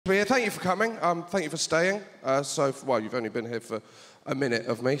Thank you for coming. Thank you for staying. Well, you've only been here for a minute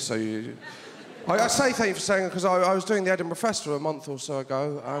of me, so you... I say thank you for staying because I was doing the Edinburgh Festival a month or so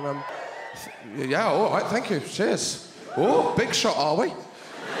ago, and yeah, all right, thank you. Cheers. Oh, big shot, are we?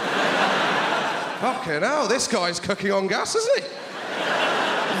 Fucking hell, this guy's cooking on gas, isn't he?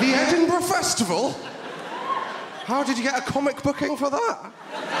 The Edinburgh Festival? How did you get a comic booking for that?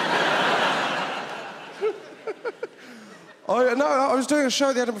 I was doing a show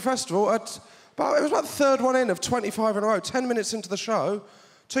at the Edinburgh Festival. It was about the third one in of 25 in a row. 10 minutes into the show,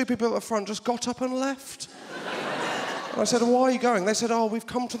 two people at the front just got up and left. And I said, why are you going? They said, oh, we've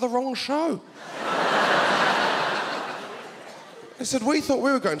come to the wrong show. They said, we thought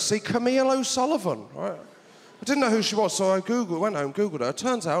we were going to see Camille O'Sullivan. Right? I didn't know who she was, so I went home, Googled her.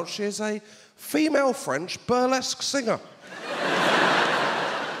 Turns out she is a female French burlesque singer.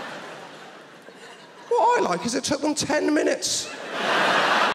 What I like is it took them 10 minutes